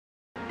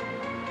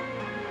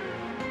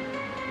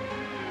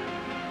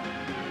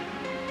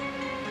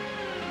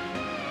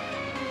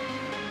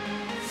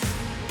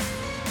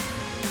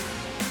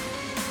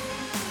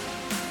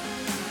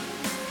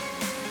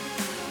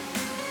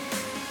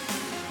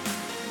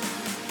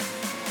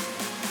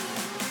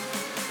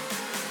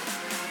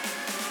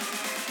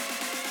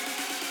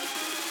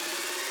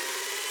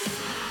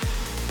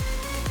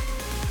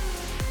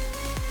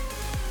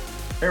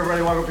Hey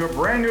everybody, welcome to a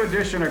brand new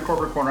edition of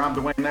Corporate Corner. I'm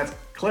Dwayne, that's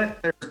Clint,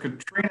 there's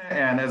Katrina,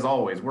 and as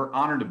always, we're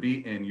honored to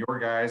be in your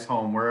guys'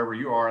 home, wherever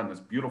you are in this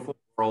beautiful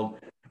world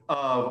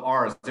of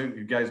ours.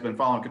 You guys have been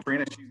following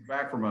Katrina. She's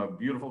back from a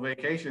beautiful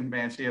vacation.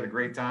 Man, she had a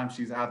great time.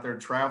 She's out there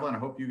traveling. I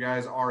hope you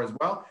guys are as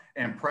well,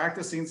 and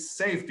practicing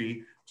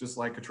safety just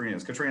like Katrina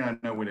is. Katrina,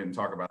 I know we didn't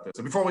talk about this.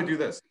 So before we do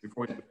this,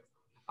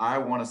 I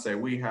want to say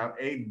we have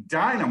a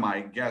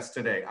dynamite guest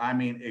today. I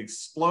mean,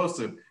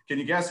 explosive. Can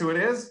you guess who it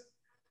is?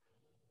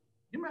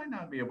 You might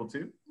not be able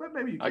to, but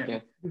maybe you can. I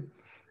can.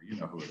 You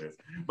know who it is.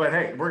 But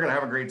hey, we're going to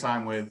have a great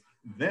time with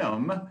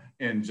them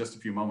in just a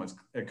few moments.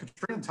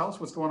 Katrina, tell us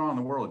what's going on in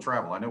the world of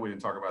travel. I know we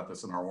didn't talk about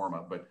this in our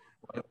warm-up, but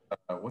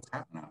what's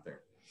happening out there?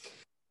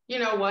 You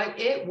know what?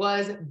 It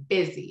was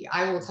busy.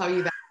 I will tell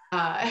you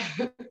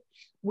that.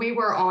 We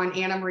were on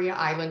Anna Maria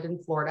Island in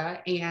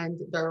Florida, and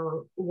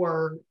there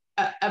were,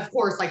 of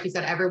course, like you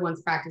said,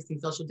 everyone's practicing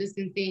social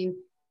distancing.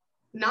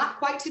 Not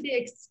quite to the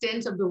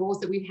extent of the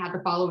rules that we've had to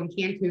follow in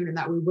Cancun and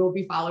that we will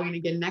be following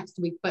again next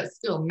week, but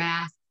still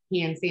mask,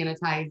 hand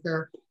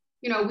sanitizer.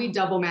 You know, we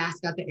double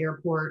mask at the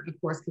airport, of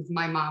course, because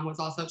my mom was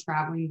also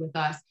traveling with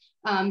us.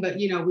 But,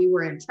 you know, we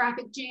were in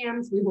traffic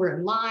jams, we were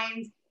in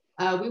lines.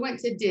 We went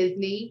to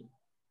Disney.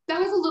 That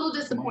was a little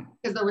disappointing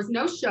because there was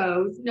no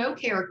shows, no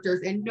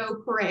characters, and no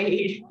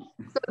parade.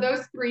 So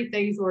those three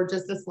things were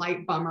just a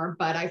slight bummer,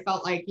 but I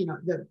felt like, you know,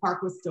 the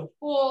park was still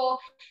full.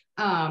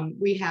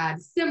 We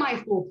had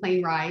semi-full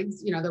plane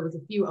rides. You know, there was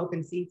a few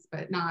open seats,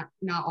 but not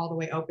all the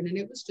way open. And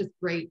it was just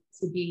great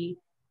to be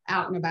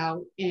out and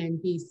about and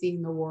be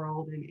seeing the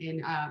world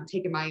and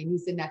taking my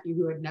niece and nephew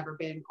who had never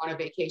been on a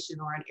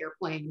vacation or an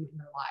airplane in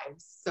their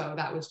lives. So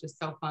that was just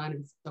so fun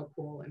and so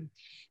cool and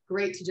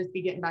great to just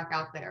be getting back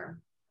out there.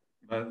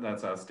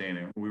 That's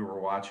outstanding. We were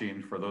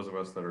watching, for those of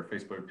us that are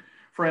Facebook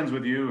friends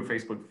with you,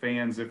 Facebook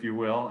fans, if you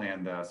will.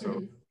 And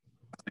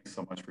thanks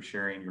so much for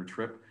sharing your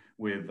trip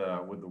with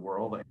the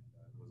world. It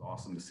was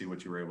awesome to see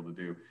what you were able to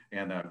do.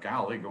 And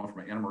golly, going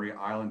from Anna Maria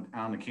Island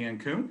down to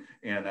Cancun.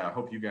 And I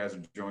hope you guys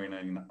are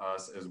joining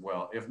us as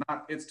well. If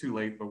not, it's too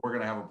late, but we're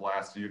going to have a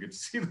blast and you get to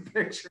see the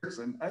pictures.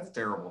 And that's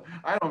terrible.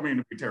 I don't mean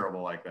to be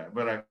terrible like that.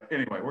 But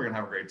anyway, we're going to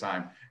have a great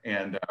time.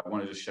 And I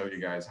want to just show you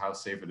guys how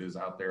safe it is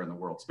out there in the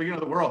world. Speaking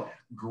of the world,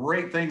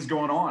 great things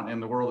going on in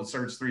the world of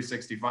Surge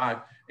 365.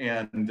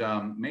 And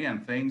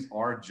man, things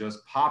are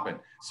just popping.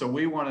 So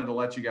we wanted to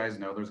let you guys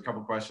know there's a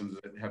couple questions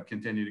that have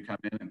continued to come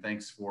in. And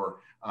thanks for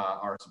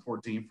our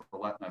support team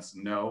for letting us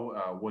know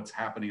what's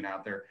happening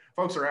out there.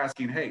 Folks are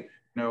asking, hey,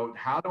 you know,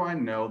 how do I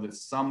know that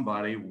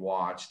somebody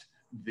watched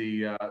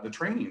the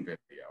training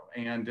video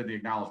and did the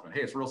acknowledgement?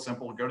 Hey, it's real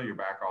simple. Go to your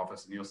back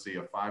office and you'll see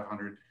a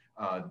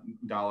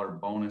 $500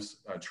 bonus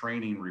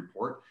training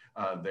report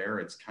there.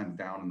 It's kind of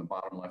down in the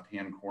bottom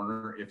left-hand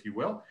corner, if you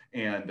will.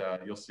 And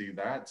you'll see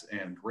that,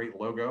 and great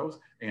logos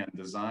and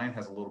design,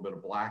 has a little bit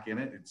of black in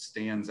it. It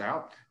stands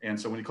out. And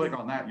so when you click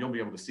on that, you'll be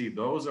able to see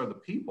those are the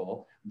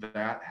people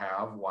that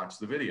have watched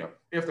the video.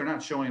 If they're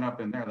not showing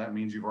up in there, that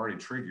means you've already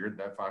triggered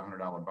that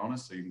 $500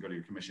 bonus. So you can go to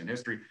your commission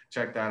history,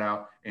 check that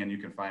out, and you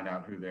can find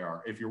out who they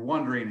are. If you're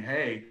wondering,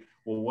 hey,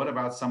 well, what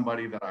about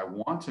somebody that I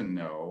want to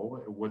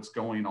know what's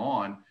going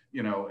on,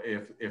 you know,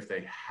 if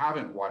they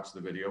haven't watched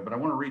the video, but I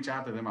want to reach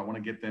out to them, I want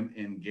to get them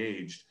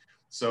engaged.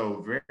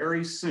 So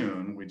very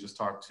soon, we just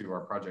talked to our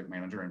project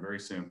manager, and very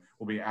soon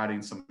we'll be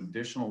adding some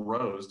additional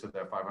rows to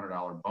that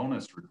 $500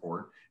 bonus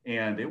report.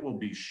 And it will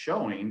be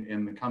showing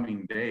in the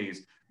coming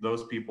days,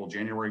 those people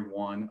January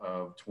 1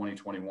 of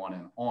 2021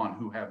 and on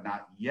who have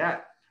not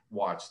yet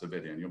watch the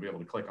video, and you'll be able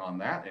to click on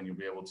that and you'll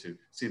be able to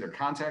see their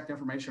contact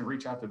information,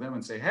 reach out to them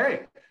and say,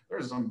 hey,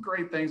 there's some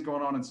great things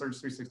going on in Surge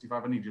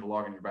 365. I need you to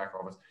log in your back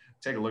office,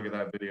 take a look at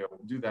that video,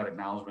 do that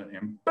acknowledgement,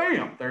 and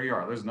bam, there you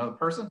are. There's another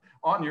person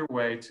on your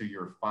way to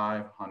your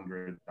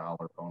 $500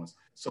 bonus.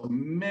 So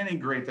many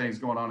great things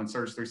going on in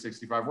Surge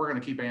 365. We're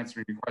going to keep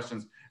answering your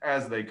questions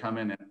as they come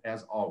in. And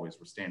as always,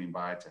 we're standing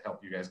by to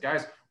help you guys.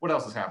 Guys, what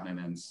else is happening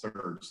in Surge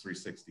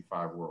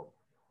 365 world?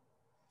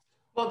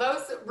 Well,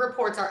 those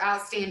reports are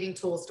outstanding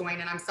tools,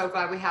 Dwayne, and I'm so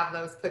glad we have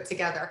those put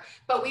together.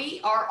 But we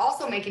are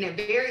also making it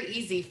very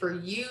easy for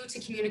you to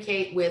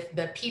communicate with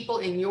the people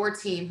in your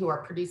team who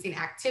are producing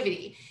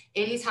activity.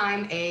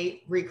 Anytime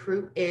a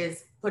recruit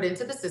is put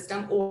into the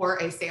system or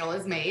a sale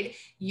is made,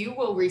 you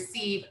will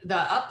receive, the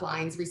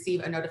uplines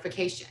receive a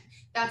notification.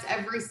 That's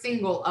every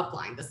single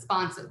upline, the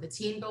sponsor, the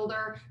team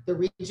builder, the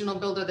regional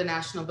builder, the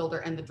national builder,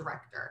 and the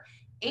director.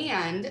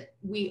 And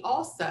we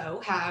also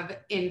have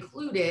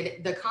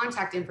included the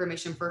contact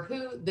information for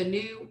who the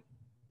new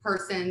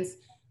person's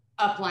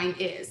upline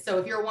is. So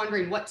if you're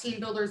wondering what team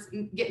builder's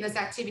getting this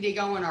activity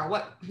going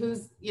or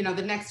who's, you know,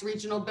 the next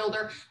regional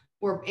builder,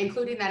 we're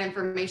including that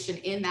information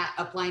in that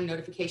upline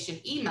notification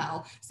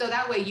email. So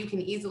that way you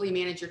can easily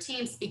manage your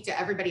team, speak to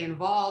everybody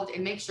involved,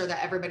 and make sure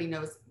that everybody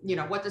knows, you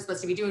know, what they're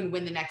supposed to be doing,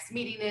 when the next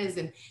meeting is,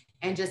 and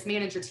just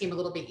manage your team a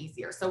little bit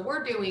easier. So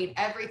we're doing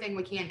everything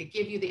we can to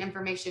give you the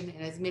information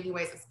in as many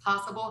ways as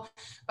possible.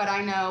 But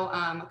I know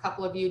a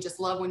couple of you just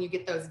love when you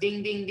get those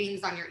ding, ding,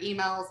 dings on your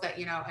emails that,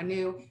 you know, a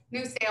new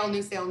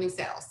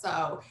sale.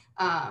 So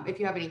If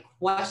you have any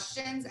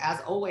questions,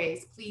 as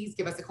always, please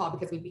give us a call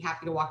because we'd be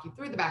happy to walk you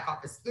through the back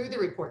office, through the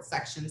report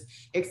sections,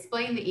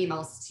 explain the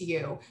emails to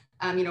you.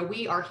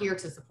 We are here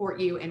to support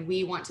you and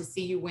we want to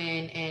see you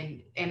win,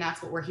 and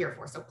that's what we're here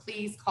for. So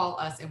please call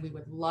us and we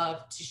would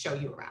love to show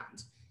you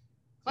around.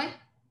 Clint?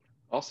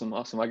 Awesome.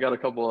 I got a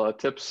couple of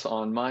tips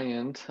on my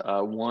end.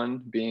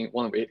 One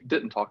we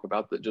didn't talk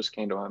about that just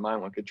came to my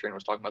mind when Katrina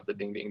was talking about the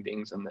ding, ding,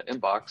 dings in the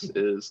inbox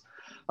is,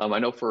 I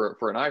know for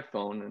an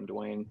iPhone, and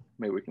Dwayne,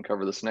 maybe we can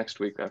cover this next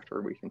week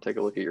after we can take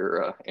a look at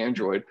your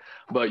Android,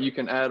 but you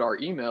can add our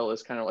email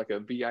as kind of like a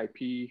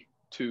VIP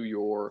to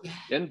your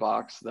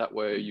inbox. That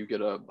way you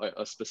get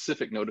a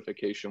specific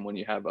notification when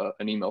you have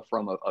an email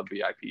from a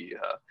VIP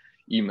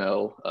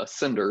email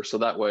sender. So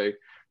that way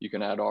you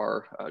can add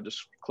our,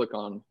 just click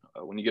on,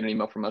 when you get an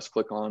email from us,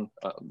 click on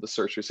the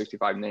Search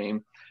 365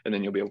 name, and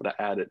then you'll be able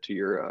to add it to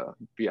your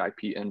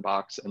VIP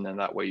inbox. And then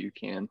that way you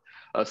can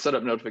set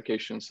up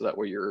notifications. So that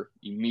way you're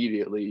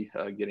immediately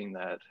getting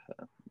that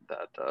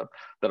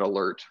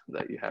alert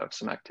that you have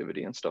some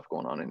activity and stuff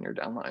going on in your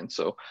downline.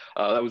 So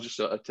that was just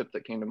a tip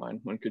that came to mind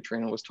when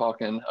Katrina was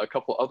talking. A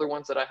couple other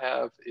ones that I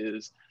have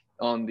is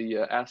on the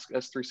Ask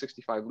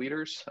S365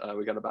 leaders.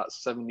 We got about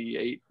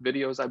 78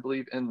 videos, I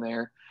believe, in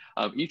there.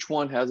 Each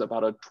one has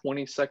about a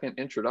 20-second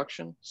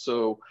introduction.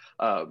 So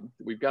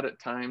we've got it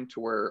timed to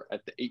where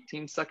at the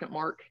 18-second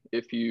mark,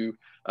 if you,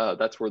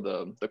 that's where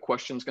the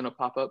question's gonna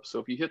pop up. So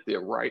if you hit the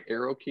right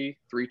arrow key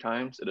 3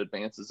 times, it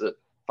advances it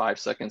 5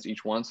 seconds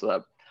each one. So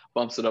that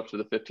bumps it up to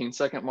the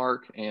 15-second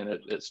mark, and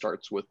it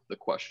starts with the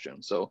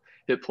question. So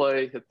hit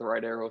play, hit the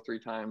right arrow 3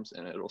 times,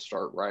 and it'll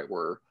start right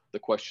where the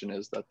question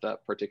is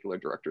that particular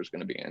director is going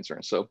to be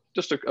answering. So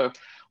just a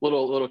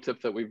little tip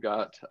that we've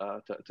got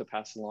to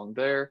pass along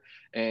there.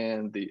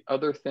 And the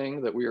other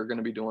thing that we are going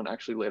to be doing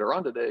actually later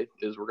on today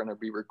is we're going to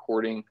be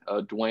recording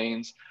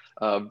Dwayne's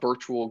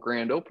virtual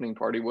grand opening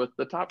party with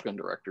the Top Gun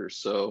directors.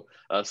 So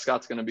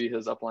Scott's going to be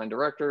his upline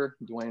director.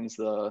 Dwayne's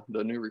the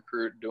new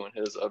recruit doing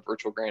his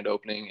virtual grand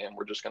opening. And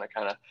we're just going to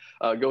kind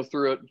of go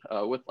through it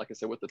with, like I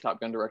said, with the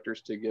Top Gun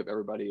directors to give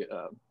everybody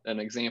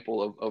an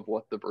example of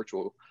what the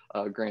virtual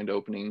grand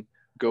opening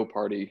go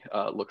party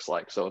looks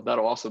like. So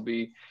that'll also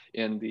be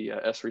in the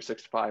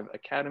S365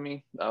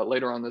 Academy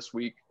later on this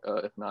week,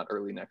 if not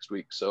early next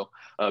week. So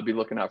be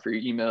looking out for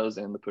your emails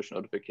and the push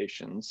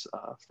notifications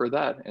for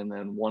that. And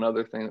then one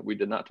other thing that we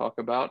did not talk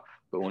about,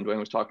 but when Dwayne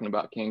was talking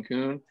about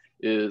Cancun,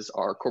 is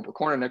our corporate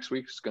corner next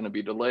week is going to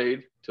be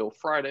delayed till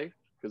Friday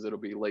because it'll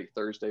be late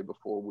Thursday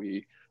before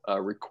we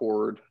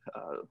record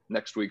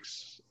next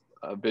week's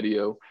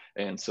video.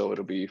 And so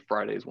it'll be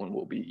Fridays when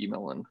we'll be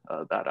emailing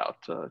that out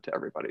to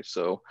everybody.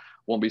 So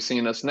won't be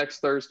seeing us next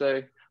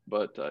Thursday,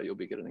 but you'll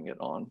be getting it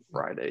on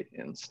Friday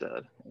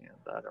instead.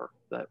 And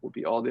that will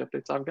be all the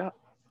updates I've got.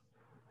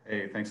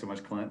 Hey, thanks so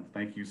much, Clint.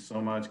 Thank you so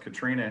much.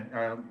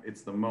 Katrina,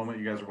 it's the moment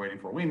you guys are waiting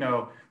for. We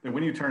know that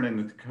when you turn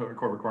into the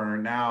corporate corner,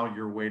 now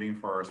you're waiting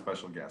for our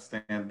special guest.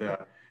 And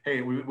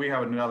hey, we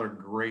have another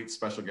great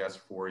special guest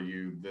for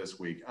you this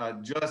week.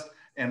 Just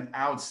an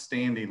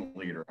outstanding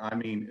leader. I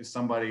mean,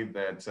 somebody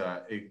that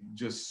it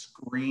just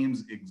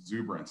screams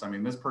exuberance. I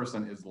mean, this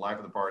person is the life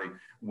of the party.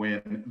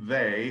 When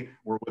they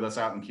were with us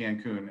out in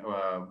Cancun,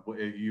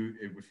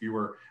 if you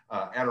were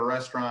at a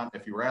restaurant,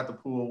 if you were at the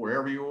pool,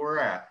 wherever you were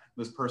at,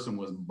 this person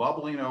was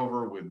bubbling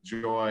over with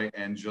joy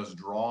and just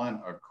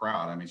drawing a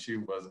crowd. I mean, she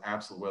was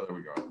absolutely, well, there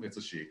we go. It's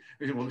a she.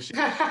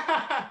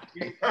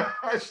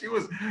 She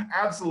was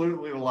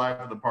absolutely the life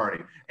of the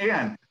party.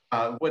 And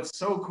what's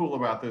so cool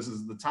about this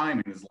is the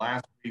timing is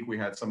last week we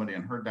had somebody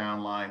in her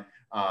downline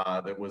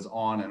that was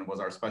on and was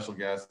our special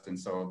guest. And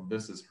so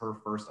this is her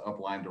first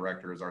upline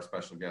director as our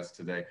special guest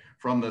today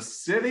from the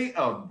city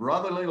of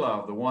brotherly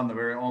love, the one, the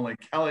very only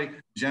Kelly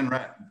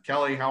Jenrette.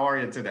 Kelly, how are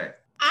you today?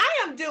 I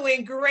am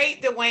doing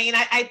great, Dwayne.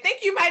 I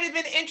think you might have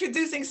been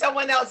introducing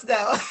someone else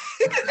though.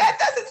 That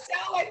doesn't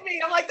sound like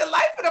me. I'm like, the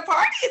life of the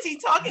party? Is he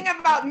talking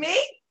about me?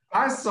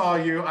 I saw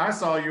you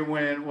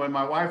when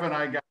my wife and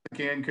I got to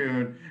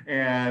Cancun,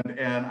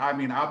 and I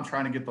mean, I'm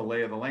trying to get the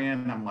lay of the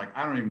land, and I'm like,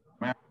 I don't even know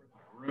where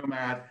my room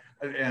at,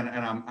 and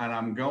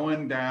I'm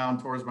going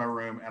down towards my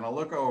room, and I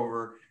look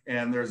over,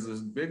 and there's this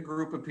big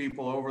group of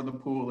people over the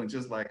pool, and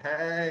just like,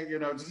 hey,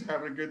 just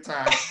having a good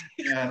time,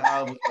 and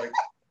I was like,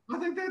 I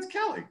think that's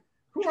Kelly.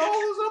 Who are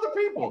all those other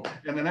people?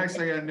 And the next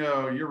thing I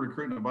know, you're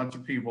recruiting a bunch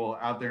of people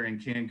out there in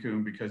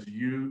Cancun because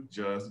you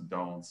just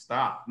don't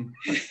stop.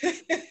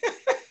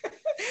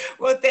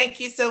 Well,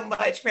 thank you so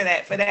much for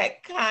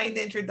that kind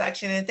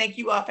introduction. And thank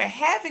you all for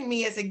having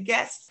me as a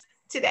guest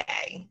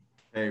today.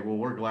 Hey, well,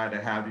 we're glad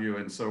to have you.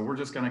 And so we're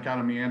just going to kind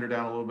of meander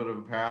down a little bit of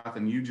a path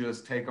and you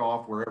just take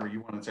off wherever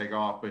you want to take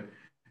off. But,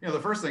 the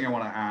first thing I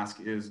want to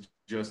ask is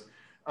just,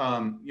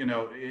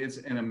 it's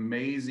an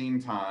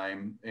amazing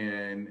time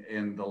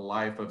in the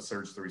life of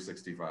Search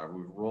 365.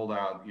 We've rolled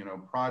out,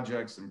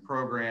 projects and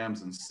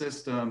programs and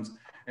systems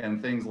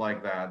and things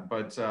like that.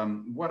 But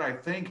what I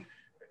think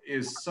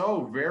is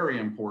so very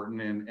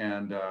important,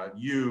 and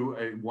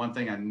one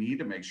thing I need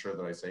to make sure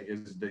that I say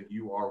is that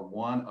you are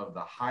one of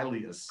the highly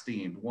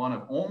esteemed, one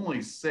of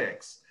only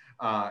 6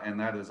 and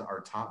that is our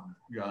Top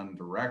Gun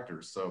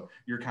directors. So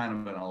you're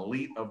kind of an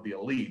elite of the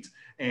elite.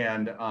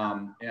 And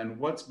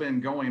what's been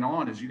going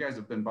on is you guys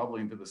have been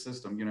bubbling to the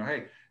system,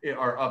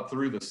 are up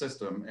through the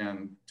system,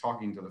 and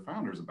talking to the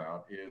founders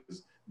about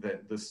is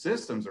that the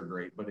systems are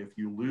great, but if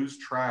you lose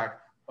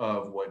track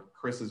of what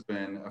Chris has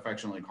been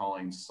affectionately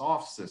calling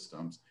soft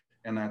systems,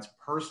 and that's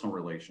personal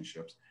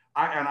relationships.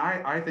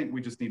 I think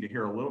we just need to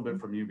hear a little bit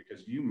from you,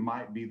 because you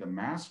might be the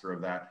master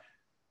of that,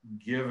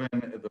 given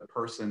the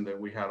person that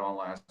we had on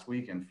last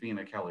week, and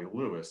Fina Kelly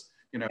Lewis.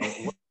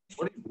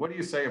 What do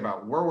you say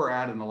about where we're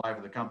at in the life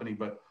of the company,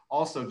 but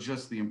also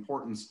just the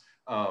importance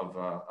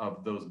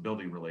of those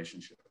building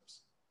relationships?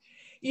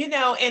 And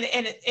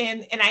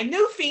I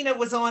knew Fina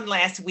was on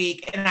last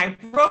week, and I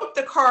broke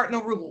the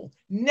cardinal rule: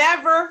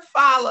 never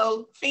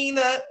follow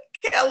Fina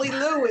Kelly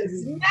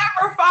Lewis.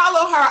 Never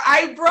follow her.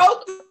 I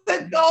broke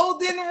the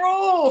golden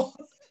rule.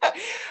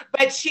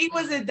 But she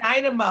was a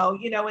dynamo,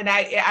 and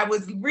I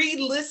was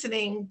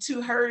re-listening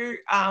to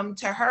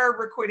her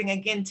recording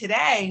again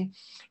today,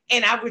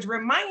 and I was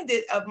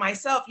reminded of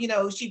myself.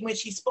 When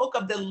she spoke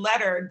of the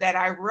letter that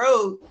I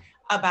wrote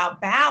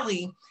about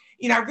Bali,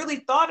 I really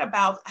thought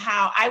about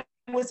how I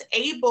was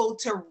able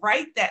to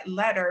write that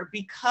letter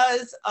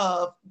because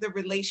of the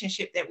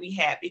relationship that we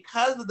had,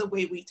 because of the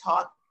way we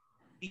talked,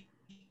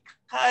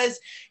 because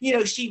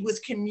she was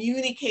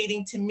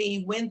communicating to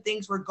me when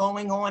things were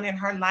going on in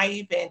her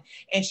life,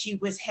 and she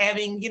was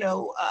having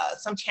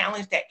some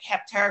challenge that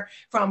kept her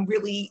from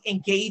really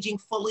engaging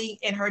fully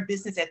in her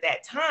business at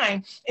that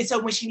time. And so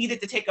when she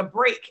needed to take a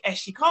break, as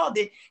she called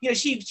it,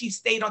 she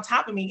stayed on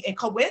top of me. And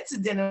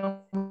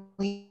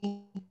coincidentally,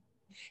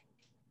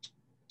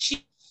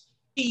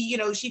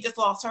 she just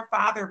lost her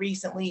father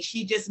recently.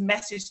 She just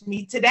messaged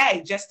me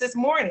today, just this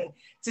morning,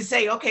 to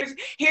say, okay,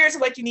 here's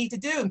what you need to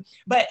do.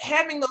 But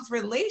having those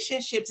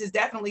relationships is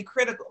definitely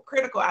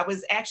critical. I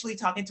was actually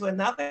talking to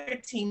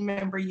another team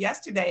member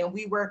yesterday, and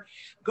we were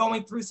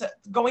going through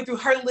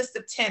her list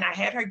of 10. I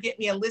had her get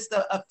me a list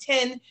of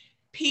 10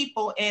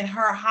 people in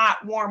her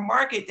hot, warm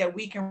market that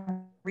we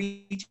can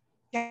reach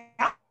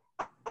out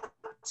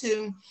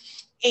to.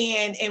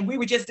 And we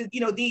were just,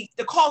 the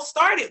call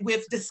started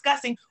with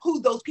discussing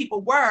who those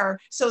people were,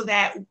 so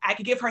that I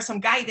could give her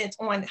some guidance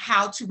on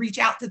how to reach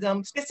out to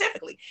them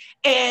specifically.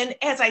 And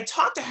as I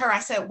talked to her, I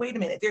said, wait a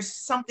minute, there's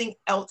something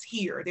else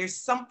here. There's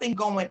something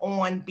going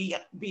on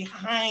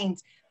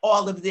behind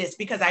all of this,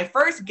 because I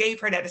first gave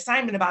her that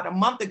assignment about a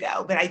month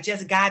ago, but I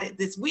just got it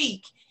this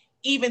week,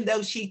 even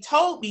though she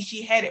told me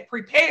she had it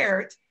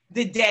prepared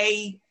the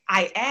day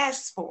I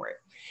asked for it.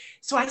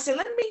 So I said,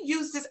 let me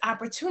use this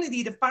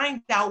opportunity to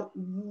find out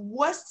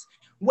what's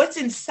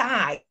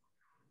inside,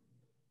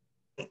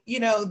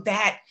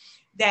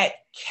 that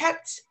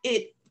kept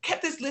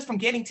this list from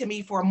getting to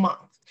me for a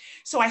month.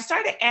 So I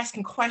started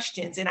asking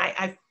questions, and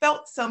I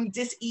felt some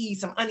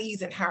dis-ease, some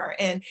unease in her.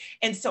 And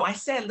so I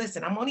said,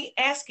 listen, I'm only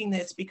asking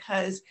this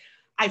because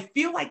I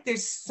feel like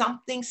there's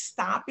something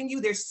stopping you.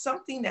 There's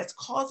something that's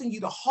causing you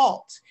to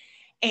halt.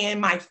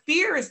 And my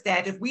fear is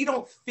that if we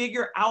don't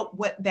figure out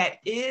what that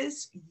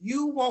is,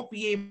 you won't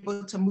be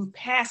able to move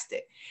past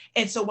it.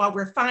 And so while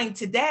we're fine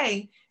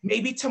today,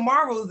 maybe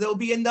tomorrow there'll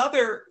be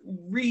another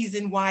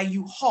reason why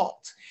you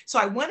halt. So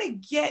I want to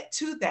get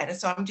to that. And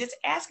so I'm just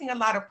asking a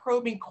lot of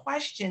probing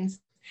questions.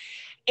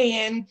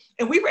 And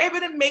we were able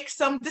to make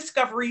some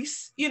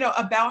discoveries,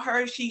 about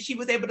her. She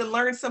was able to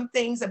learn some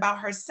things about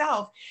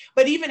herself.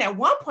 But even at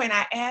one point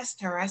I asked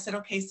her, I said,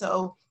 okay,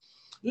 so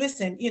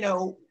listen,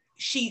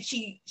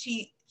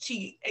 she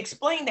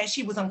explained that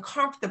she was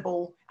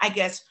uncomfortable, I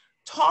guess,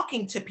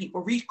 talking to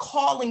people,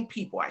 recalling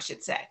people, I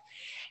should say.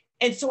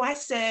 And so I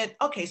said,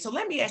 okay, so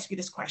let me ask you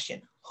this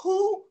question.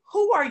 Who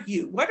are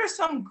you? What are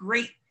some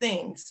great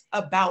things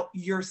about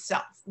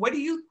yourself? What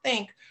do you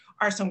think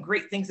are some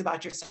great things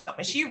about yourself?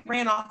 And she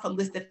ran off a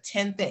list of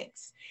 10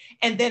 things.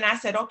 And then I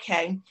said,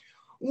 okay,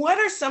 what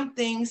are some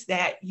things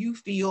that you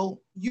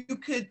feel you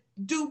could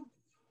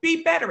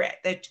be better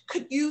at, that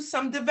could use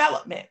some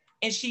development?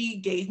 And she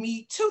gave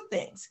me 2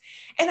 things.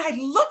 And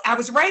I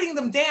was writing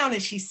them down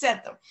as she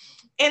said them.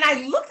 And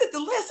I looked at the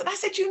list and I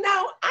said,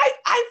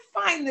 I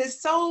find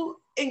this so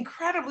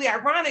incredibly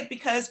ironic,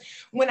 because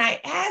when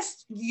I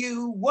asked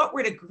you what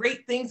were the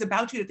great things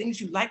about you, the things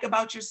you like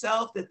about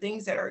yourself, the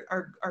things that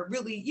are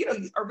really,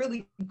 are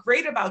really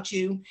great about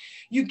you,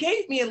 you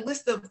gave me a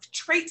list of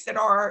traits that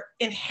are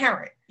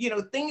inherent,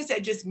 things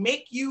that just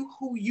make you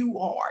who you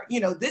are.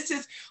 This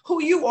is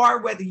who you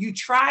are, whether you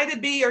try to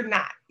be or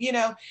not,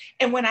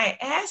 And when I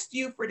asked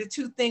you for the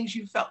 2 things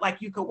you felt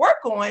like you could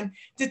work on,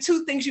 the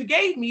 2 things you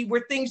gave me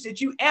were things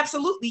that you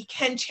absolutely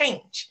can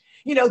change.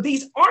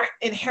 These aren't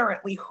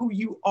inherently who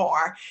you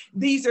are.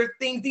 These are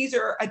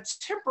a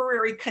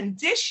temporary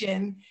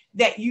condition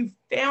that you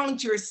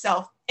found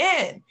yourself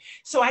in.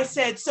 So I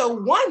said, so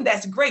 1,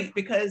 that's great,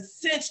 because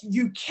since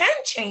you can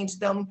change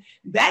them,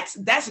 that's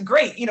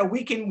great.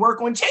 We can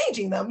work on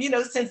changing them,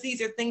 since these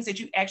are things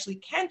that you actually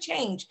can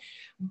change.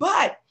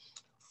 But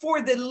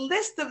for the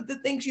list of the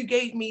things you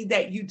gave me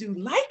that you do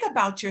like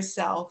about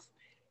yourself,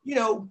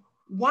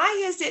 why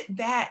is it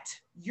that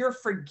you're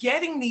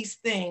forgetting these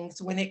things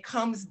when it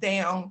comes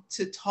down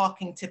to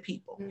talking to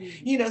people?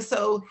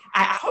 So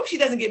I hope she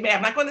doesn't get mad.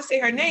 I'm not going to say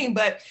her name,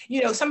 but,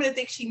 some of the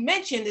things she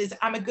mentioned is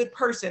I'm a good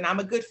person. I'm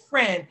a good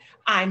friend.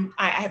 I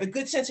have a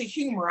good sense of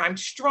humor. I'm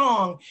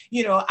strong.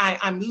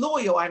 I'm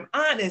loyal. I'm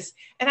honest.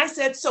 And I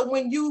said, so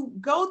when you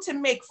go to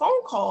make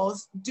phone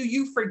calls, do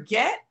you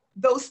forget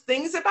those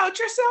things about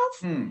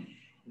yourself? And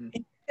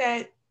she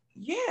said,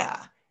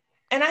 yeah.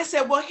 And I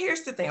said, well,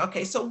 here's the thing.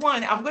 Okay, so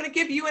one, I'm going to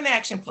give you an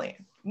action plan.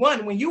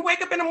 One, when you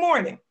wake up in the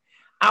morning,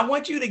 I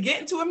want you to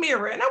get into a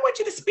mirror and I want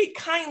you to speak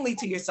kindly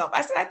to yourself.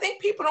 I said, I think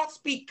people don't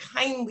speak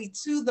kindly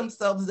to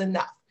themselves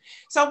enough.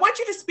 So I want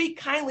you to speak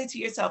kindly to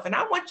yourself. And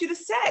I want you to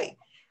say,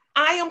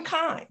 I am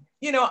kind.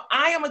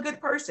 I am a good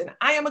person.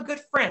 I am a good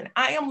friend.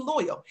 I am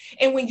loyal.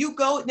 And when you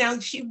go, now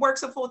she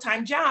works a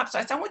full-time job. So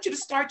I said, I want you to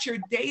start your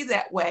day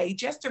that way,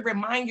 just to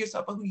remind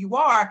yourself of who you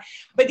are.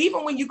 But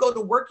even when you go to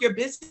work your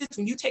business,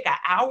 when you take an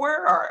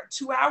hour or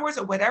 2 hours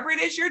or whatever it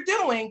is you're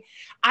doing,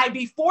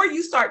 before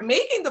you start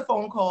making the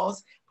phone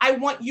calls, I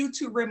want you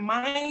to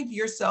remind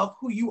yourself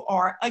who you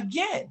are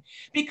again.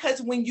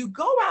 Because when you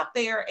go out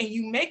there and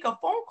you make a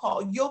phone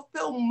call, you'll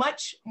feel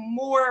much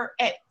more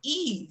at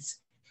ease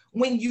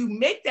when you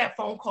make that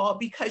phone call,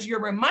 because you're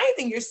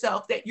reminding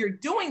yourself that you're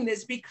doing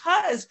this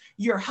because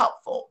you're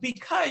helpful,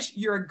 because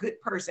you're a good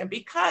person,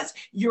 because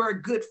you're a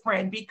good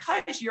friend,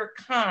 because you're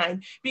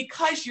kind,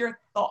 because you're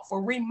thoughtful.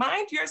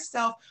 Remind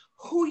yourself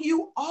who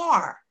you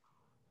are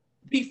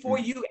before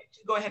you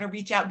go ahead and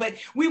reach out. But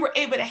we were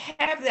able to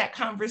have that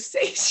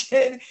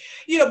conversation,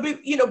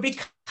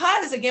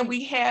 because again,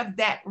 we have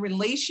that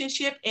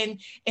relationship, and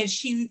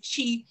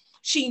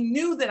she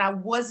knew that I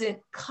wasn't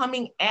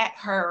coming at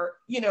her,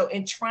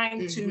 and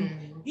trying to,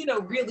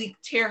 really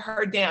tear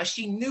her down.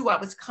 She knew I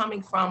was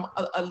coming from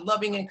a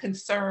loving and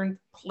concerned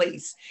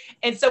place.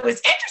 And so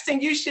it's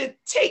interesting, you should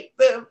take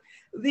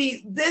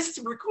this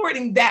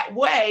recording that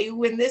way,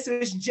 when this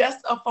was just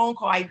a phone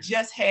call I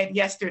just had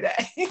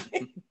yesterday.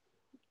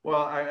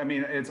 Well, I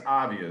mean, it's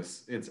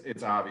obvious.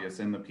 It's obvious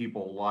in the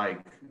people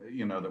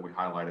that we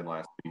highlighted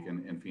last week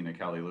in Fina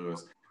Kelly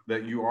Lewis,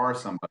 that you are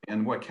somebody.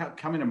 And what kept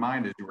coming to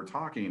mind as you were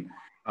talking,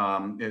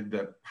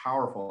 the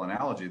powerful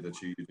analogy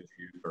that you just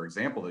used, or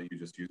example that you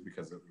just used,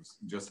 because it was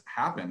just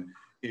happened,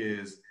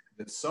 is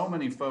that so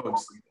many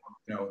folks,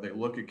 they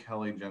look at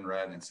Kelly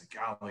Jenrette and say,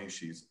 golly,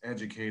 she's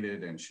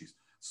educated and she's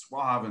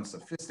suave and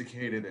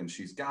sophisticated and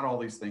she's got all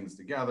these things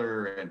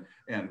together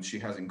and she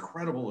has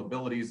incredible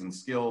abilities and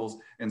skills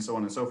and so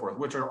on and so forth,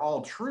 which are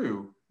all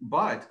true,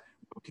 but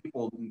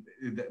people,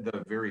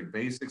 the very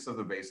basics of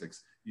the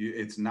basics,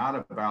 it's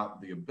not about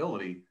the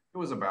ability, it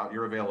was about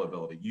your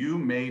availability. You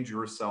made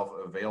yourself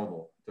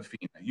available to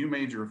Fina. You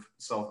made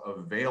yourself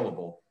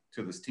available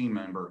to this team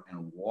member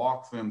and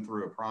walked them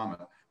through a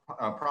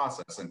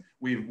process. And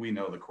we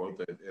know the quote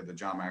that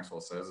John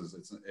Maxwell says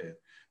is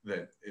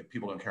that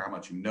people don't care how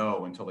much you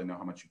know until they know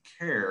how much you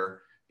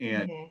care.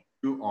 And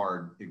you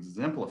are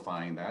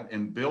exemplifying that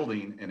and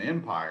building an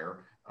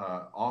empire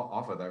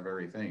off of that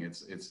very thing.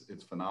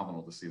 It's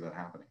phenomenal to see that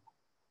happening.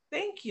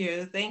 Thank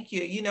you.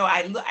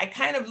 I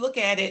kind of look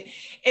at it,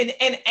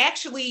 and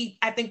actually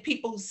I think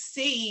people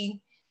see,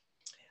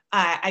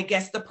 I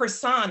guess, the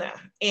persona,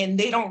 and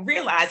they don't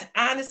realize,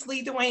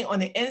 honestly, Dwayne, on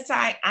the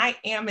inside, I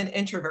am an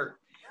introvert.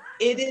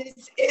 It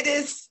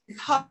is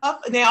tough.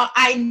 Now,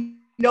 I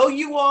know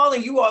you all,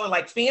 and you all are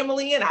like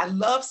family, and I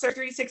love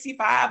Surgery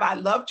 65. I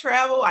love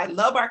travel. I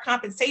love our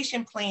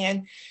compensation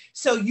plan.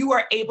 So you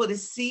are able to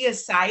see a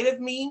side of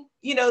me,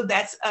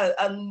 that's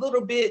a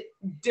little bit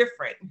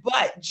different.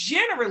 But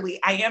generally,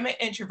 I am an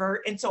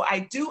introvert. And so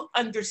I do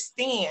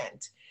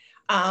understand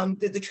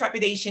the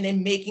trepidation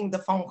in making the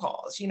phone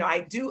calls.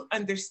 I do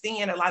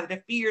understand a lot of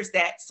the fears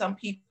that some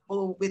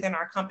people within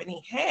our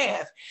company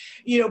have,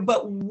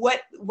 but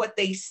what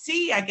they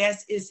see, I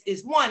guess,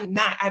 is one,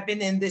 I've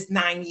been in this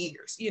 9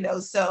 years,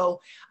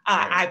 so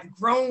I've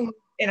grown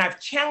and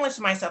I've challenged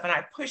myself and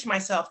I pushed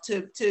myself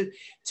to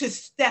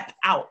step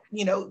out,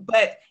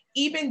 but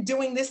even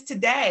doing this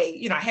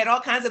today, I had all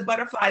kinds of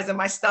butterflies in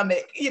my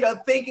stomach,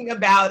 thinking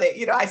about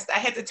it. I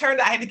had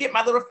to get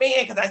my little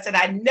fan, because I said,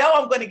 I know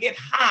I'm going to get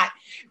hot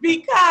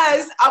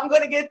because I'm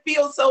going to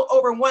feel so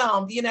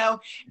overwhelmed, and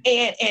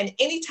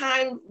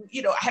anytime,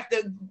 I have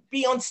to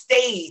be on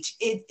stage,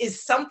 it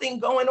is something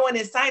going on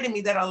inside of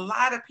me that a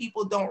lot of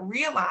people don't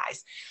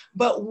realize.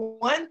 But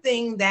one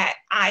thing that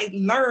I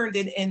learned,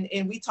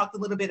 and we talked a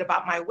little bit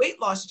about my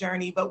weight loss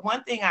journey, but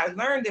one thing I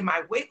learned in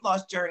my weight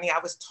loss journey, I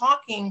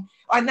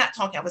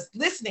was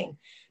listening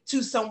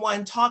to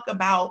someone talk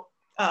about,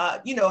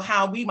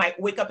 how we might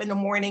wake up in the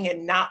morning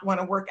and not want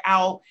to work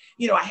out.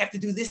 I have to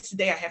do this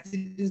today. I have to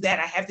do that.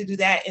 I have to do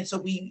that. And so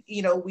we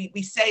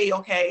say,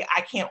 okay,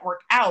 I can't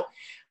work out.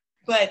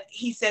 But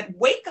he said,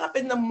 wake up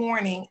in the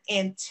morning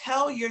and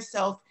tell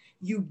yourself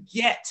you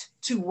get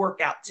to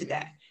work out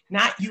today.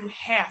 not you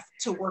have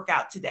to work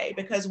out today.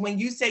 Because when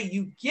you say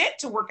you get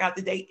to work out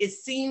today, it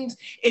seems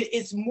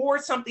it's more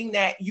something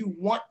that you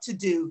want to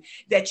do,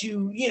 that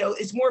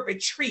it's more of a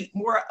treat,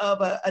 more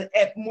of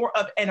more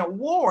of an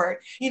award,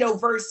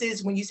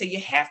 versus when you say you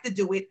have to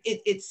do it,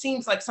 it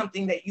seems like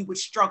something that you would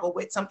struggle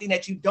with, something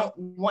that you don't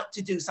want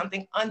to do,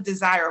 something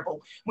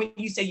undesirable when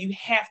you say you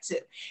have to.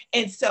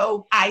 And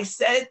so I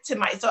said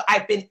so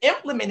I've been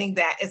implementing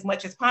that as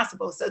much as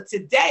possible. So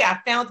today I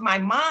found my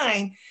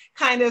mind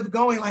kind of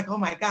going like, oh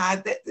my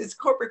God, this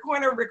Corporate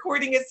Corner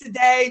recording is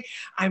today.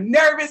 I'm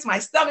nervous. My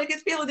stomach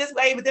is feeling this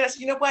way. But then I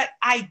said, you know what?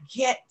 I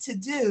get to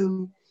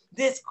do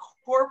this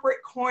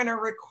Corporate Corner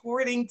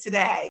recording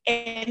today.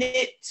 And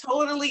it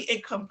totally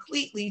and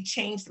completely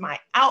changed my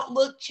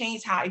outlook,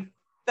 changed how I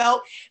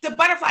felt. The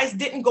butterflies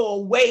didn't go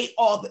away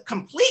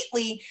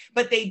completely,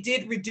 but they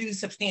did reduce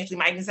substantially.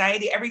 My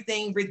anxiety,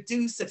 everything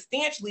reduced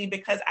substantially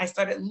because I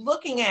started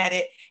looking at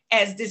it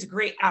as this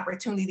great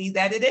opportunity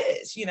that it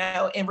is,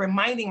 and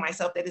reminding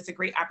myself that it's a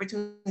great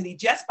opportunity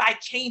just by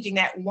changing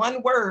that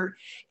one word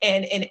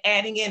and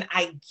adding in,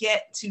 I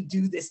get to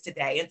do this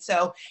today. And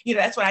so,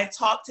 that's what I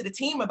talk to the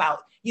team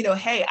about,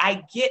 hey,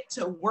 I get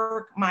to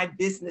work my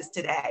business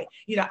today.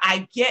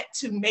 I get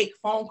to make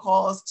phone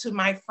calls to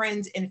my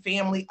friends and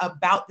family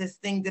about this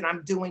thing that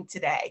I'm doing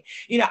today.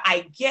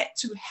 I get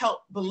to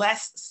help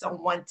bless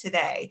someone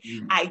today.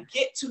 I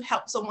get to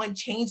help someone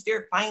change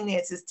their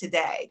finances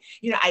today.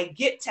 I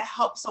get to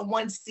help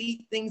someone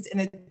see things in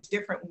a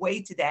different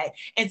way today.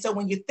 And so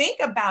when you think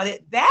about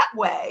it that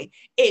way,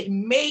 it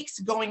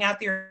makes going out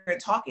there and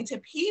talking to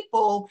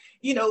people,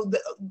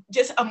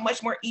 just a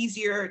much more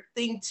easier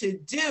thing to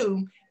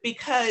do,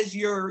 because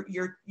your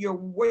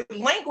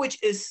language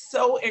is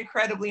so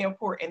incredibly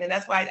important. And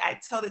that's why I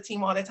tell the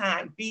team all the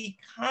time, be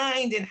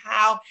kind in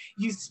how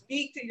you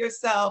speak to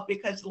yourself,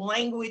 because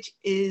language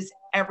is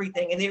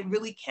everything. And it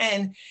really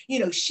can,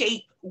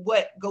 shape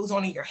what goes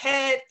on in your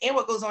head and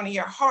what goes on in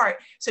your heart,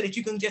 so that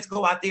you can just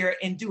go out there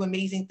and do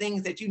amazing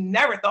things that you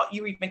never thought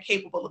you were even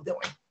capable of doing.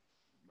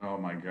 Oh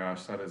my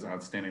gosh, that is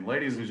outstanding.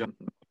 Ladies and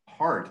gentlemen, the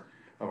heart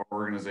of our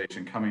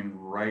organization coming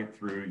right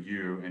through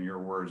you and your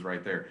words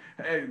right there.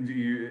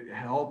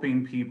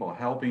 Helping people.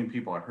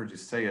 I heard you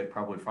say it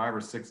probably 5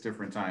 or 6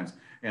 different times.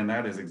 And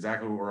that is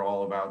exactly what we're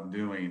all about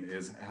doing,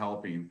 is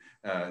helping,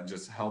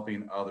 just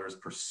helping others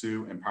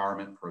pursue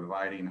empowerment,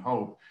 providing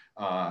hope,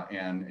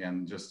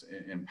 and just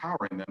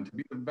empowering them to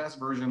be the best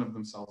version of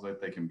themselves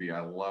that they can be.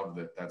 I love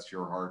that that's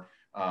your heart.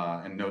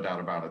 And no doubt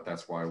about it,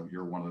 that's why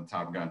you're one of the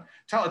top gun.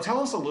 Tell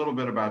us a little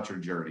bit about your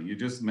journey. You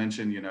just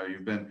mentioned,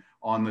 you've been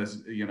on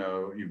this,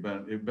 you've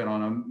been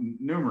on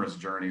numerous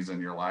journeys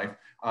in your life,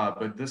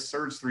 but this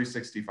Surge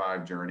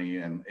 365 journey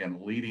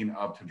and leading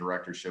up to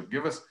directorship.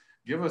 Give us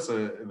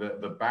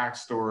the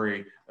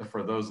backstory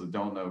for those that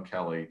don't know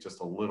Kelly,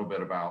 just a little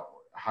bit about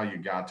how you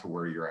got to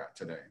where you're at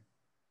today.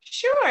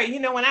 Sure.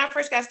 When I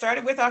first got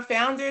started with our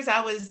founders,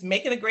 I was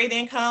making a great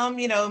income,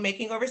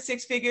 making over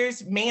 6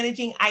 figures,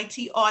 managing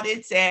IT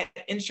audits at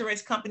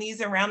insurance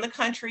companies around the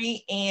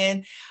country.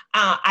 And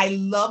I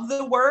love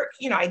the work.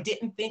 I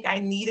didn't think I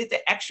needed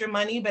the extra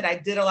money, but I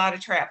did a lot of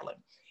traveling.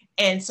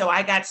 And so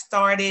I got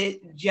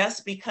started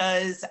just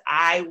because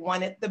I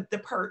wanted the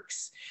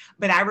perks.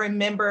 But I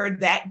remember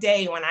that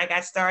day when I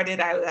got started,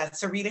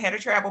 Sarita had a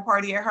travel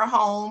party at her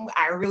home.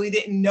 I really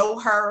didn't know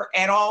her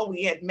at all.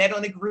 We had met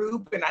on a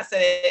group, and I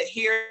said,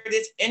 here,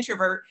 this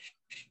introvert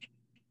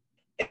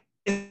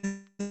is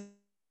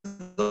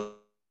go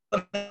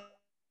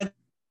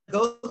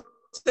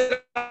to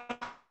the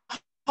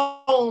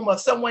home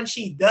of someone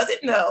she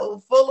doesn't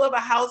know, full of a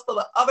house full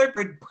of other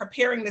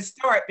preparing to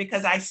start,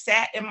 because I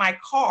sat in my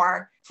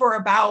car for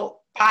about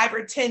 5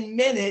 or 10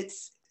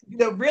 minutes,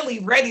 really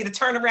ready to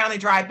turn around and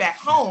drive back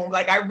home.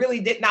 Like, I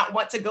really did not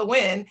want to go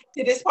in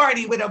to this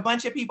party with a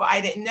bunch of people I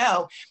didn't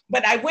know.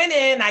 But I went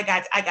in, I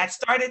got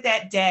started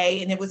that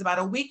day, and it was about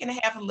a week and a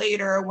half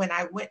later when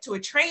I went to a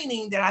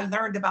training that I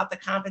learned about the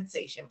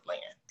compensation plan.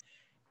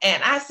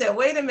 And I said,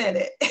 wait a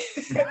minute,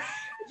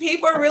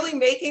 people are really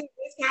making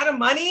this kind of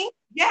money?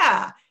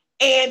 Yeah.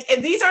 And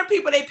these aren't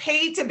people they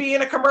paid to be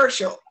in a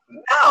commercial.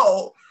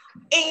 No.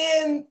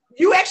 And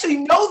you actually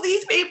know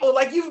these people,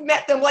 like you've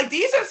met them. Like,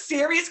 these are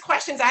serious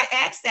questions I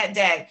asked that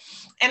day.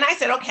 And I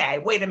said, okay,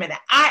 wait a minute.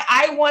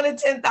 I want a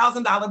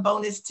 $10,000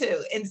 bonus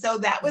too. And so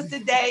that was the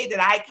day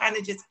that I kind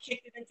of just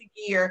kicked it into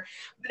gear.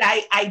 But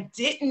I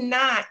did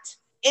not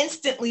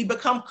instantly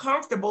become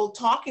comfortable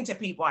talking to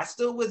people. I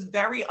still was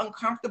very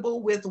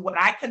uncomfortable with what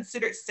I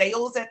considered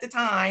sales at the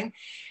time.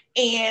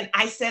 And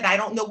I said, I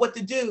don't know what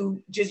to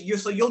do.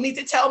 So you'll need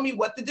to tell me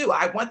what to do.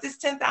 I want this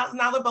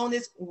 $10,000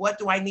 bonus. What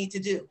do I need to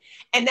do?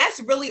 And that's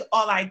really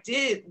all I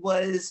did,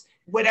 was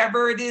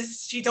whatever it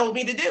is she told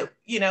me to do,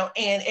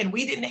 and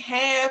we didn't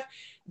have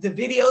the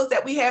videos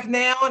that we have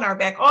now in our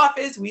back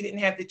office. We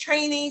didn't have the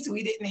trainings.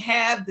 We didn't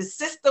have the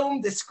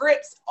system, the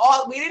scripts,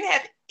 we didn't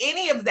have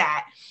any of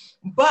that.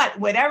 But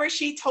whatever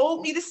she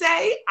told me to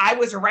say, I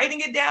was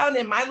writing it down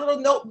in my little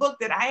notebook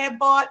that I had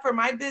bought for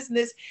my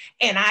business.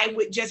 And I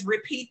would just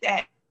repeat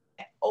that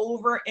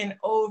over and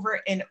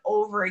over and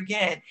over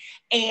again.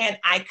 And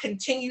I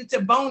continued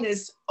to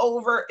bonus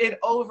over and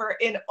over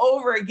and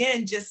over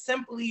again, just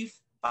simply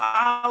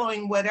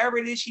following whatever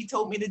it is she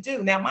told me to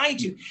do. Now,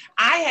 mind you,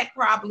 I had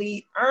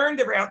probably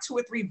earned around 2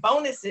 or 3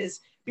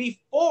 bonuses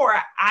before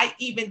I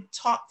even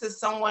talked to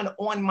someone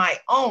on my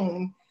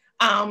own,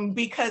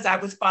 because I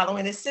was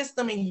following the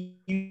system and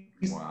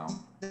wow.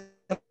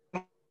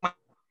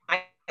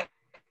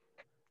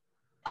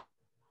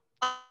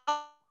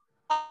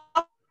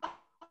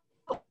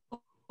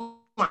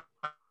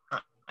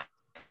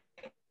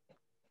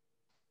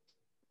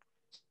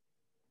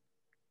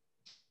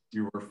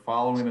 You were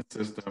following a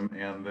system,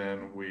 and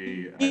then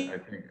I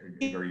think,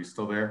 are you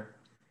still there?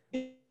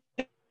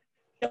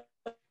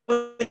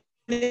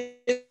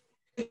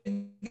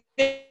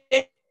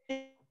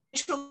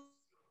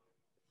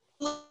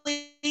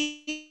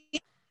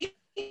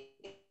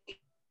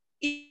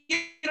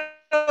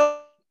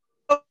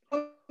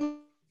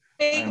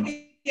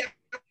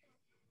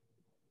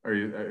 Are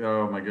you,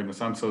 oh my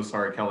goodness, I'm so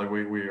sorry, Kelly.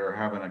 We are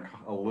having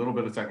a little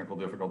bit of technical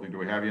difficulty. Do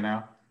we have you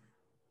now?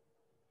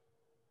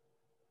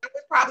 I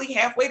was probably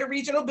halfway to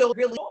regional build,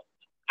 really.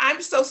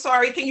 I'm so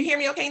sorry. Can you hear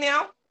me okay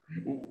now?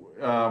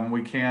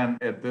 We can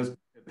at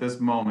this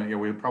moment. Yeah,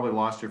 we probably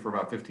lost you for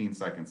about 15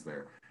 seconds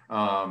there.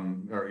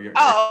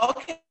 Oh,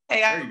 okay.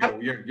 There you go.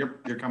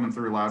 You're coming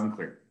through loud and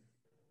clear.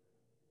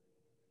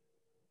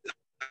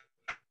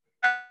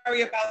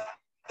 Sorry about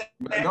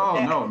that.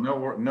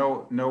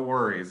 No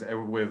worries.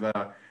 With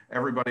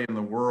everybody in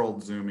the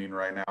world zooming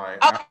right now.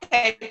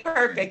 Okay,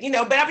 perfect.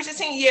 But I was just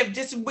saying, yeah,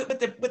 just with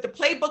the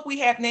playbook we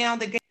have now,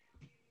 the game.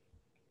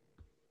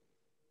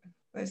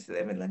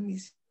 Let me.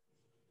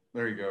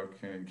 There you go.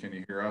 Can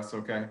you hear us?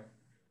 Okay.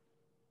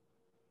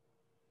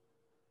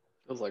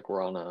 Feels like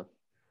we're on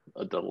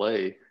a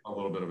delay. A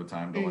little bit of a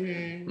time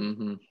delay.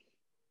 Mm-hmm.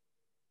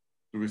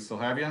 Do we still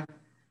have you?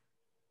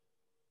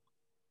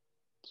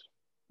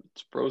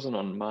 It's frozen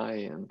on my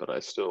end, but I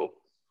still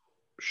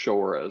show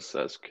her as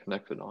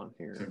connected on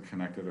here.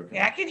 Connected, okay.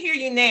 Yeah, I can hear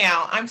you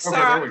now. I'm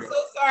sorry. I'm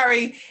so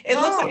sorry. It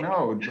looks like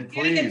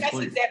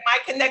please. That my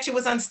connection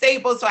was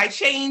unstable, so I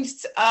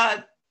changed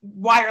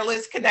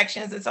wireless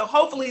connections, and so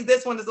hopefully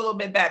this one is a little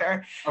bit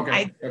better.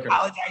 I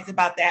apologize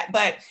about that,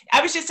 but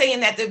I was just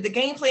saying that the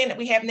game plan that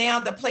we have now,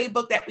 the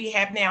playbook that we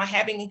have now,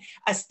 having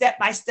a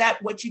step-by-step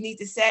what you need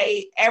to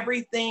say,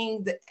 every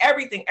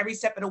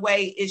step of the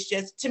way is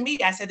just, to me,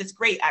 I said it's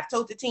great. I've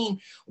told the team,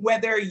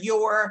 whether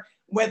you're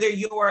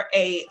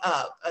a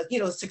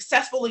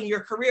successful in your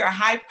career, a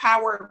high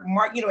power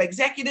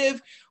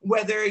executive,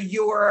 whether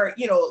you're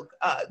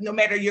no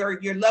matter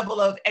your level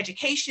of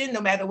education,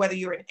 no matter whether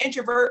you're an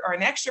introvert or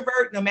an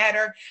extrovert, no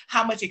matter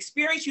how much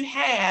experience you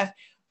have,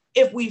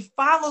 if we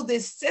follow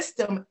this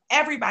system,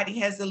 everybody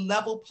has a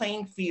level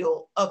playing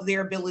field of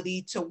their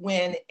ability to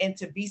win and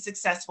to be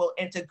successful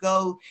and to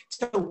go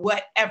to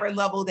whatever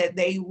level that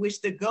they wish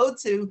to go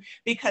to,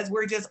 because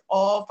we're just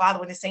all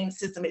following the same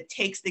system. It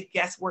takes the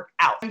guesswork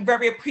out. I'm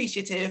very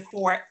appreciative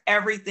for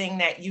everything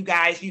that you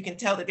can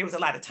tell that there was a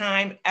lot of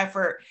time,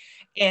 effort,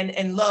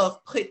 and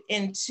love put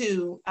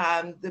into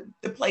the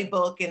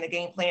playbook and the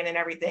game plan and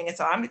everything. And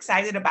so I'm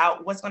excited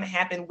about what's going to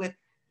happen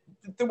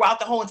throughout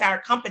the whole entire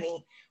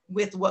company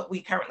with what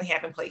we currently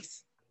have in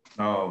place.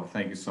 Oh,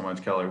 thank you so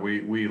much, Kelly.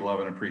 We love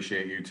and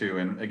appreciate you too.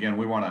 And again,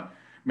 we want to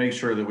make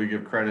sure that we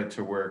give credit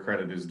to where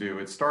credit is due.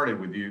 It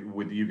started with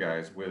you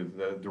guys, with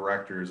the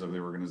directors of the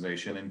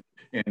organization,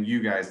 and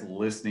you guys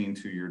listening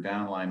to your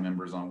downline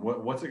members on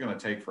what's it going to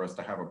take for us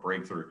to have a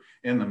breakthrough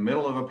in the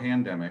middle of a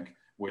pandemic,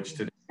 which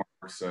today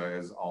marks,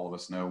 as all of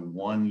us know,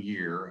 1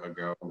 year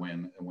ago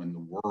when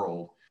the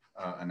world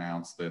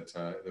announced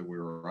that we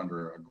were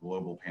under a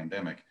global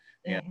pandemic.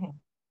 And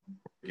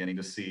beginning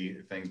to see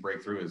things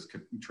break through, as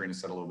Katrina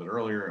said a little bit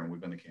earlier, and we've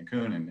been to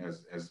Cancun, and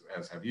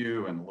as have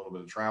you, and a little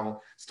bit of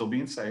travel, still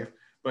being safe.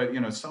 But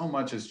so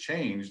much has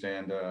changed,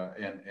 and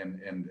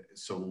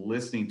so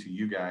listening to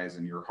you guys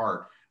and your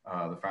heart,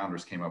 the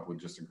founders came up with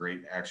just a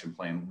great action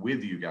plan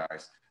with you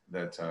guys.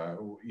 That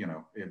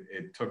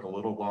it took a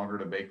little longer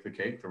to bake the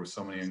cake. There was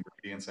so many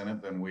ingredients in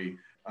it than we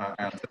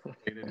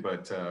anticipated,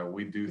 but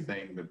we do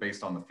think that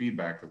based on the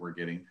feedback that we're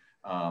getting.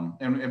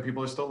 And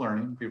people are still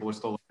learning. People are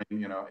still learning,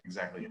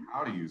 exactly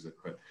how to use it.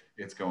 But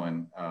it's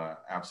going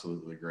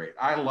absolutely great.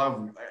 I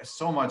love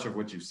so much of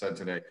what you've said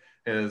today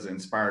has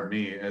inspired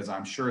me, as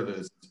I'm sure that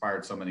it's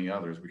inspired so many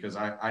others. Because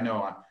I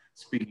know I'm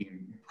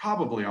speaking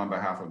probably on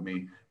behalf of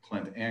me,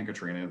 Clint and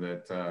Katrina,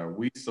 that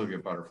we still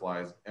get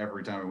butterflies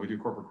every time we do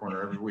Corporate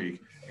Corner every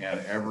week. And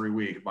every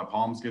week my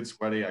palms get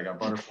sweaty. I got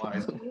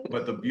butterflies.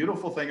 But the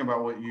beautiful thing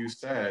about what you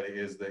said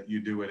is that you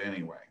do it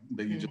anyway.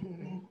 That you just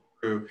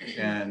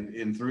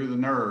and through the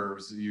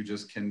nerves, you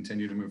just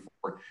continue to move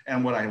forward.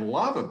 And what I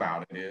love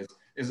about it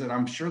is that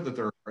I'm sure that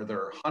there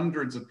are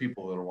hundreds of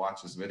people that will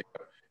watch this video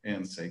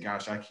and say,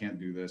 gosh, I can't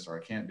do this or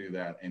I can't do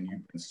that. And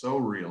you've been so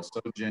real, so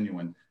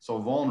genuine, so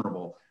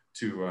vulnerable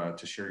to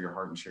share your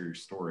heart and share your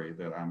story,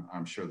 that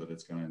I'm sure that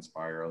it's going to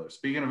inspire others.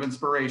 Speaking of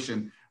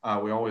inspiration,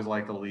 we always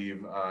like to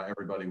leave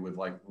everybody with,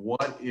 like,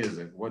 what is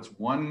it? What's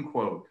one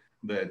quote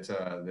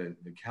that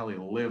Kelly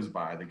lives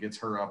by, that gets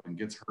her up and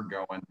gets her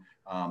going?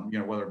 You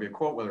know, whether it be a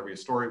quote, whether it be a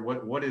story,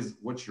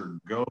 what's your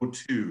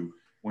go-to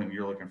when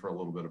you're looking for a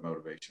little bit of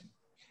motivation?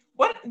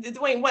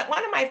 Dwayne, one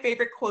of my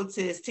favorite quotes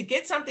is, to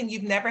get something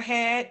you've never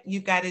had,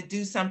 you've got to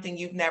do something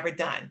you've never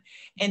done.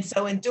 And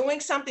so in doing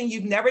something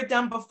you've never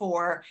done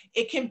before,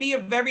 it can be a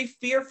very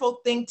fearful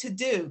thing to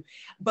do.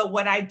 But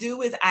what I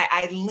do is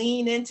I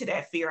lean into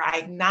that fear. I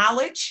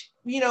acknowledge,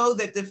 you know,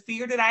 that the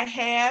fear that I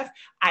have,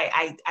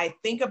 I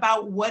think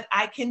about what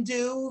I can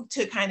do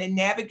to kind of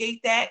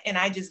navigate that. And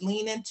I just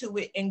lean into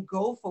it and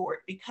go for it,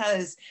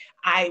 because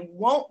I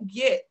won't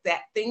get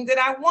that thing that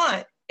I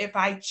want if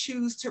I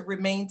choose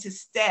to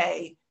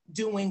stay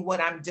doing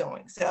what I'm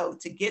doing. So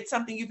to get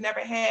something you've never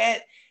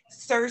had,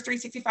 Surge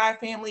 365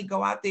 family,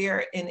 go out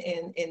there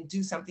and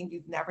do something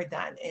you've never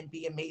done and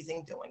be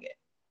amazing doing it.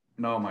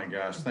 Oh my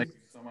gosh, thank you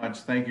so much.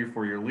 Thank you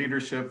for your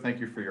leadership. Thank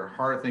you for your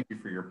heart. Thank you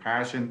for your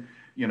passion.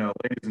 You know,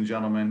 ladies and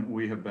gentlemen,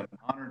 we have been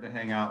honored to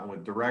hang out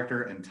with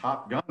director and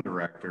Top Gun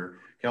director,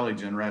 Kelly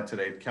Jenrette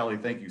today. Kelly,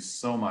 thank you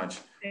so much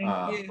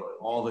for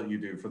all that you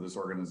do for this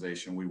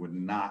organization. We would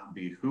not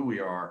be who we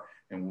are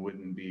and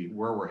wouldn't be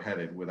where we're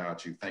headed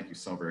without you. Thank you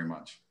so very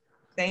much.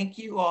 Thank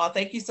you all.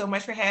 Thank you so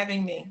much for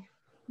having me.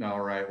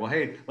 All right. Well,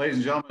 hey, ladies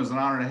and gentlemen, it was an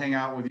honor to hang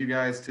out with you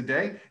guys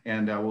today,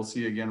 and we'll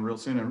see you again real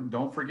soon. And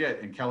don't forget,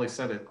 and Kelly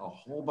said it a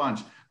whole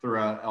bunch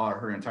throughout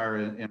her entire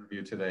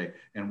interview today,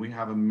 and we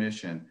have a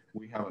mission.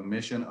 We have a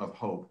mission of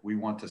hope. We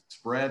want to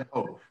spread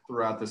hope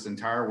throughout this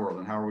entire world.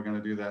 And how are we going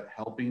to do that?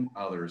 Helping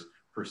others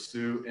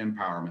pursue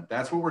empowerment.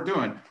 That's what we're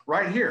doing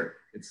right here.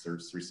 It's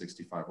Surge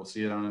 365. We'll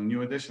see you on a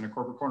new edition of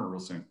Corporate Corner real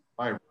soon.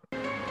 Bye.